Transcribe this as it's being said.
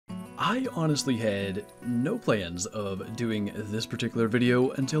I honestly had no plans of doing this particular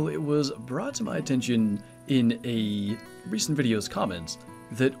video until it was brought to my attention in a recent video's comments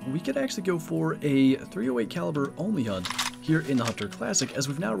that we could actually go for a 308 caliber only hunt here in the Hunter Classic, as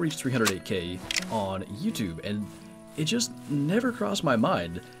we've now reached 308k on YouTube, and it just never crossed my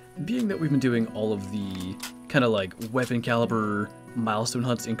mind, being that we've been doing all of the kind of like weapon caliber milestone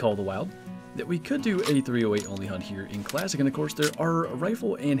hunts in Call of the Wild, that we could do a 308 only hunt here in Classic. And of course there are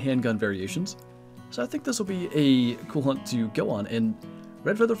rifle and handgun variations, so I think this will be a cool hunt to go on. And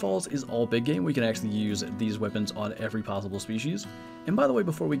Red Feather Falls is all big game. We can actually use these weapons on every possible species. And by the way,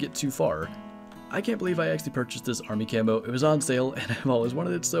 before we get too far, I can't believe I actually purchased this army camo. It was on sale and I've always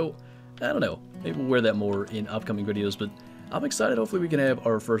wanted it, so I don't know, maybe we'll wear that more in upcoming videos, but I'm excited. Hopefully we can have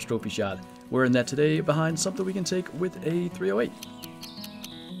our first trophy shot wearing that today behind something we can take with a 308.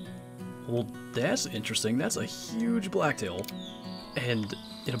 Well, that's interesting. That's a huge blacktail, and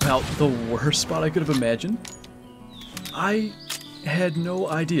in about the worst spot I could have imagined. I had no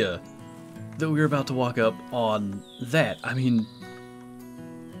idea that we were about to walk up on that. I mean,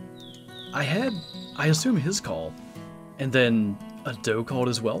 I assume his call, and then a doe called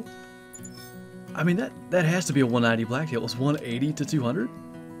as well. I mean, that has to be a 190 blacktail. It was 180 to 200.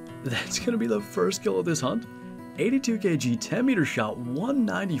 That's gonna be the first kill of this hunt. 82 kg, 10 meter shot,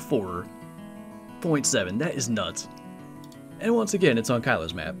 194.7. That is nuts. And once again, it's on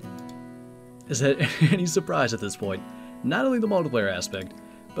Kyla's map. Is that any surprise at this point? Not only the multiplayer aspect,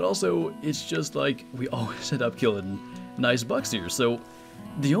 but also it's just like we always end up killing nice bucks here. So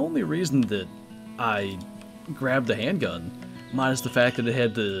the only reason that I grabbed the handgun, minus the fact that it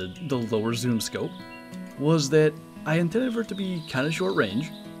had the lower zoom scope, was that I intended for it to be kind of short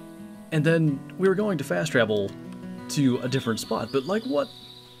range, and then we were going to fast travel to a different spot. But like, what?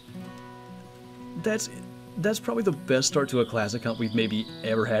 That's probably the best start to a classic hunt we've maybe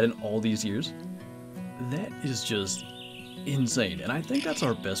ever had in all these years. That is just insane, and I think that's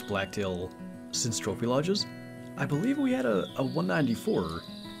our best blacktail since Trophy Lodges. I believe we had a 194,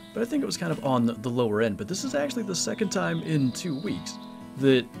 but I think it was kind of on the lower end. But this is actually the second time in 2 weeks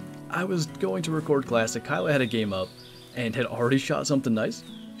that I was going to record Classic. Kyla had a game up and had already shot something nice.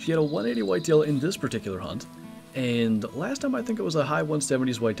 She had a 180 whitetail in this particular hunt, and last time I think it was a high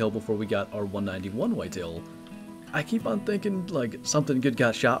 170s whitetail before we got our 191 whitetail. I keep on thinking, like, something good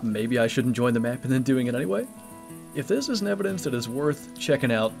got shot, maybe I shouldn't join the map, and then doing it anyway. If this isn't evidence that is worth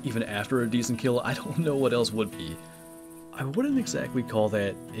checking out even after a decent kill, I don't know what else would be. I wouldn't exactly call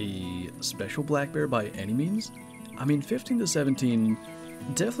that a special black bear by any means. I mean, 15 to 17,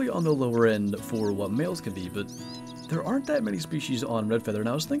 definitely on the lower end for what males can be, but there aren't that many species on Red Feather, and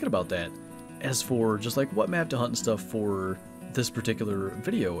I was thinking about that as for just like what map to hunt and stuff for this particular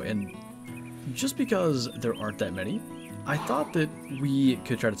video. And just because there aren't that many, I thought that we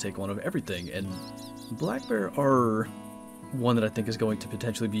could try to take one of everything, and black bear are one that I think is going to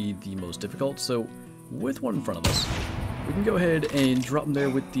potentially be the most difficult. So with one in front of us, we can go ahead and drop them there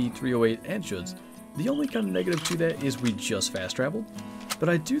with the 308 and shoulds. The only kind of negative to that is we just fast traveled, but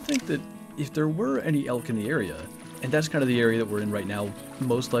I do think that if there were any elk in the area, and that's kind of the area that we're in right now,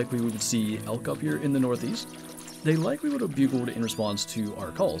 most likely we would see elk up here in the northeast, they likely would have bugled in response to our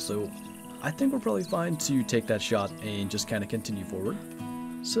call. So I think we're probably fine to take that shot and just kind of continue forward.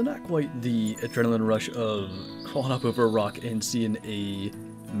 So not quite the adrenaline rush of crawling up over a rock and seeing a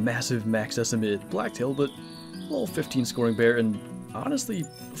massive max estimate blacktail, but a little 15 scoring bear, and honestly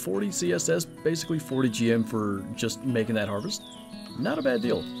 40 CSS, basically 40 GM for just making that harvest. Not a bad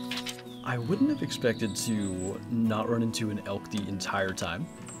deal. I wouldn't have expected to not run into an elk the entire time.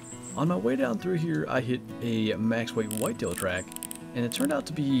 On my way down through here, I hit a max weight whitetail track, and it turned out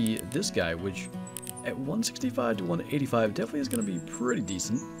to be this guy, which at 165 to 185 definitely is going to be pretty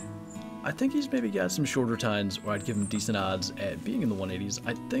decent. I think he's maybe got some shorter tines where I'd give him decent odds at being in the 180s.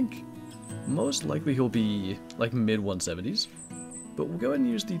 I think most likely he'll be like mid 170s, but we'll go ahead and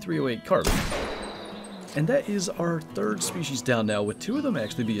use the 308 carbon. And that is our third species down now, with two of them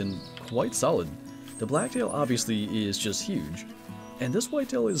actually being quite solid. The blacktail obviously is just huge, and this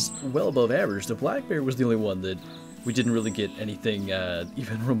whitetail is well above average. The black bear was the only one that we didn't really get anything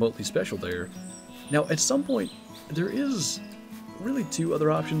even remotely special there. Now, at some point, there is really two other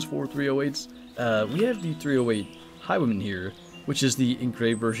options for 308s. We have the 308 Highwayman here, which is the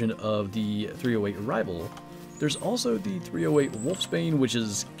engraved version of the 308 Rival. There's also the 308 Wolfsbane, which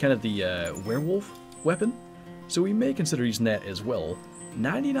is kind of the werewolf weapon, so we may consider using that as well.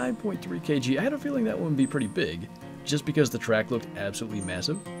 99.3 kg, I had a feeling that one would be pretty big, just because the track looked absolutely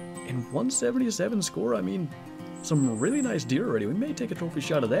massive. And 177 score, I mean, some really nice deer already. We may take a trophy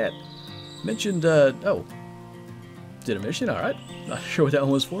shot of that. Mentioned, oh, did a mission, alright. Not sure what that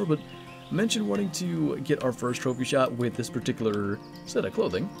one was for, but mentioned wanting to get our first trophy shot with this particular set of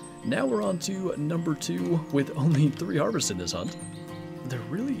clothing. Now we're on to number 2 with only 3 harvests in this hunt. There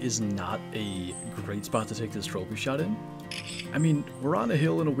really is not a great spot to take this trophy shot in. I mean, we're on a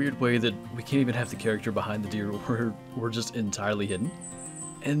hill in a weird way that we can't even have the character behind the deer. We're just entirely hidden.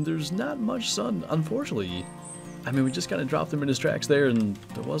 And there's not much sun, unfortunately. I mean, we just kind of dropped him in his tracks there, and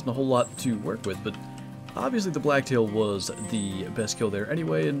there wasn't a whole lot to work with, but obviously the blacktail was the best kill there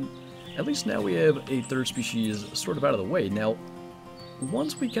anyway, and at least now we have a third species sort of out of the way. Now,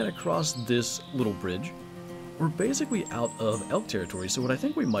 once we kind of cross this little bridge, we're basically out of elk territory, so what I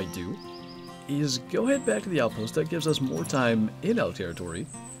think we might do is go ahead back to the outpost. That gives us more time in elk territory.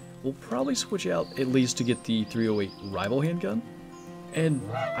 We'll probably switch out at least to get the 308 rival handgun, and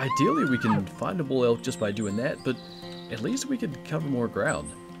ideally we can find a bull elk just by doing that, but at least we could cover more ground.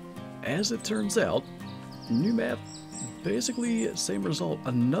 As it turns out, new map, basically same result,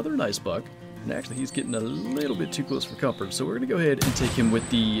 another nice buck, and actually he's getting a little bit too close for comfort, so we're going to go ahead and take him with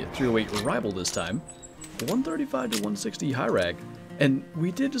the 308 rival this time. 135 to 160 high rag, and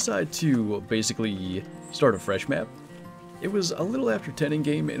we did decide to basically start a fresh map. It was a little after 10 in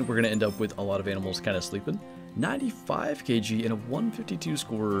game, and we're going to end up with a lot of animals kind of sleeping. 95 kg and a 152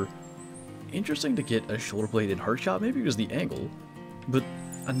 score. Interesting to get a shoulder blade and heart shot, maybe it was the angle, but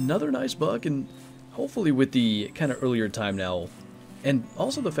another nice buck, and hopefully with the kind of earlier time now, and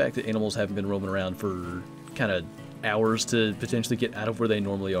also the fact that animals haven't been roaming around for kind of hours to potentially get out of where they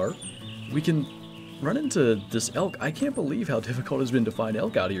normally are, we can run into this elk. I can't believe how difficult it's been to find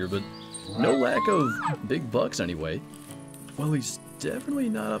elk out here, but no lack of big bucks anyway. Well, he's definitely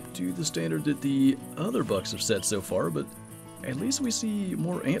not up to the standard that the other bucks have set so far, but at least we see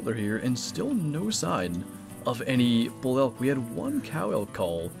more antler here, and still no sign of any bull elk. We had one cow elk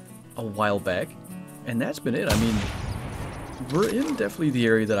call a while back, and that's been it. I mean, we're in definitely the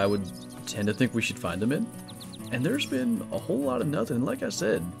area that I would tend to think we should find them in, and there's been a whole lot of nothing. Like I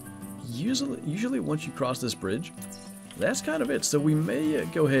said, usually once you cross this bridge, that's kind of it. So we may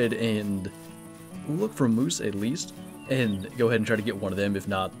go ahead and look for moose at least, and go ahead and try to get one of them, if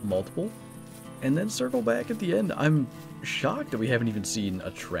not multiple, and then circle back at the end. I'm shocked that we haven't even seen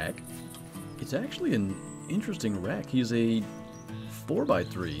a track. It's actually an interesting rack. He's a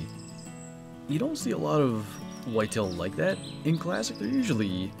 4x3. You don't see a lot of whitetail like that. In Classic, they're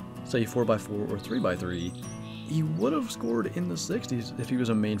usually, say, 4x4 or 3x3. He would have scored in the 60s if he was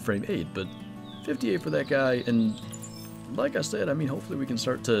a mainframe 8, but 58 for that guy, and like I said, I mean, hopefully we can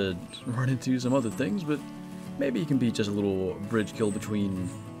start to run into some other things, but maybe it can be just a little bridge kill between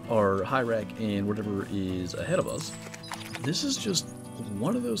our high rack and whatever is ahead of us. This is just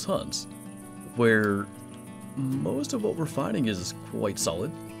one of those hunts where most of what we're finding is quite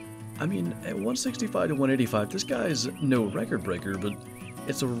solid. I mean, at 165 to 185, this guy's no record breaker, but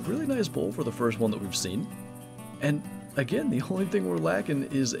it's a really nice bull for the first one that we've seen. And again, the only thing we're lacking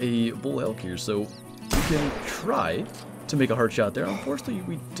is a bull elk here, so we can try to make a hard shot there. Unfortunately,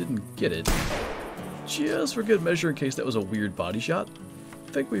 we didn't get it. Just for good measure, in case that was a weird body shot,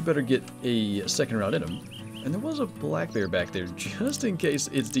 I think we better get a second round in him. And there was a black bear back there, just in case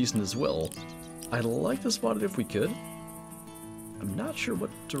it's decent as well. I'd like to spot it if we could. I'm not sure what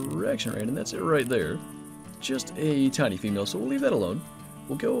direction right, and that's it right there. Just a tiny female, so we'll leave that alone.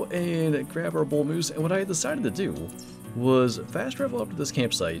 We'll go and grab our bull moose, and what I had decided to do was fast travel up to this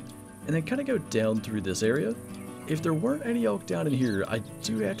campsite, and then kind of go down through this area. If there weren't any elk down in here, I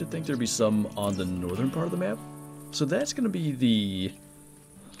do have to think there'd be some on the northern part of the map. So that's going to be the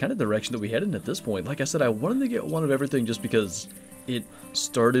kind of direction that we head in at this point. Like I said, I wanted to get one of everything just because it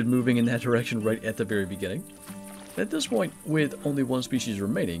started moving in that direction right at the very beginning. At this point, with only one species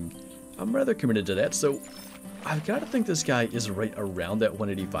remaining, I'm rather committed to that, so I've got to think this guy is right around that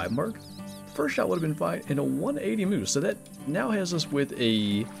 185 mark. First shot would have been fine, and a 180 moose, so that now has us with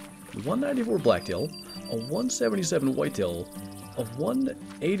a 194 blacktail, a 177 whitetail, a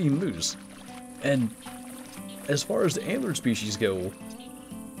 180 moose, and as far as the antlered species go,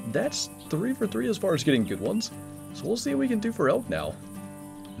 that's 3 for 3 as far as getting good ones. So we'll see what we can do for elk now.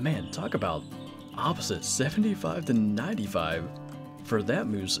 Man, talk about opposite, 75 to 95 for that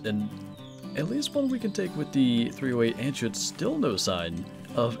moose, and at least one we can take with the 308, and should still no sign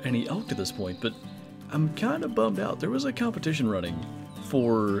of any elk to this point. But I'm kind of bummed out. There was a competition running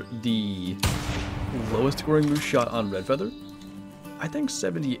for the lowest scoring moose shot on Red Feather. I think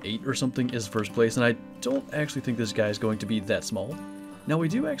 78 or something is first place, and I don't actually think this guy is going to be that small. Now, we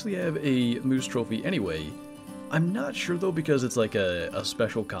do actually have a moose trophy anyway. I'm not sure though, because it's like a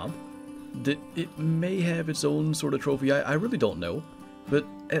special comp, that it may have its own sort of trophy. I really don't know. But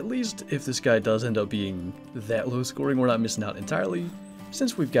at least if this guy does end up being that low scoring, we're not missing out entirely,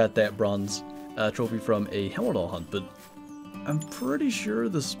 since we've got that bronze trophy from a helmet all hunt, but I'm pretty sure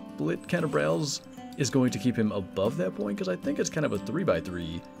the split kind of browse is going to keep him above that point, because I think it's kind of a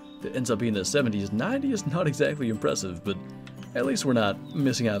 3x3 that ends up being the 70s. 90 is not exactly impressive, but at least we're not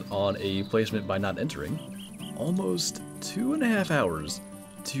missing out on a placement by not entering. Almost 2.5 hours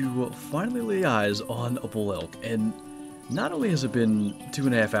to finally lay eyes on a bull elk, and not only has it been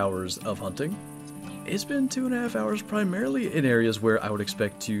 2.5 hours of hunting, it's been 2.5 hours primarily in areas where I would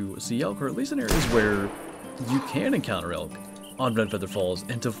expect to see elk, or at least in areas where you can encounter elk on Red Feather Falls,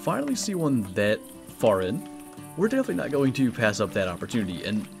 and to finally see one that far in, we're definitely not going to pass up that opportunity.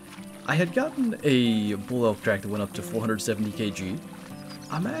 And I had gotten a bull elk track that went up to 470 kg.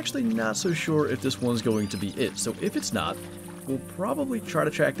 I'm actually not so sure if this one's going to be it, so if it's not, we'll probably try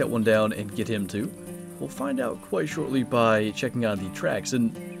to track that one down and get him too. We'll find out quite shortly by checking on the tracks,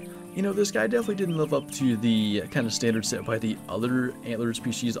 and you know, this guy definitely didn't live up to the kind of standard set by the other antlered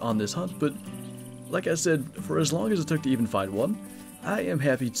species on this hunt, but like I said, for as long as it took to even find one, I am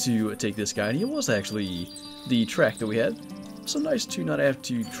happy to take this guy, and he was actually the track that we had, so nice to not have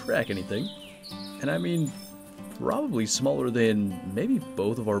to track anything. And I mean, probably smaller than maybe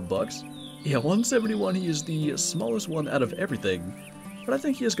both of our bucks. Yeah, 171, he is the smallest one out of everything, but I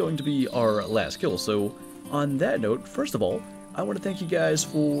think he is going to be our last kill. So on that note, first of all, I want to thank you guys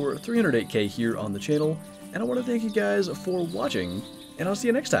for 308k here on the channel, and I want to thank you guys for watching, and I'll see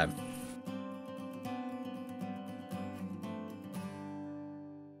you next time.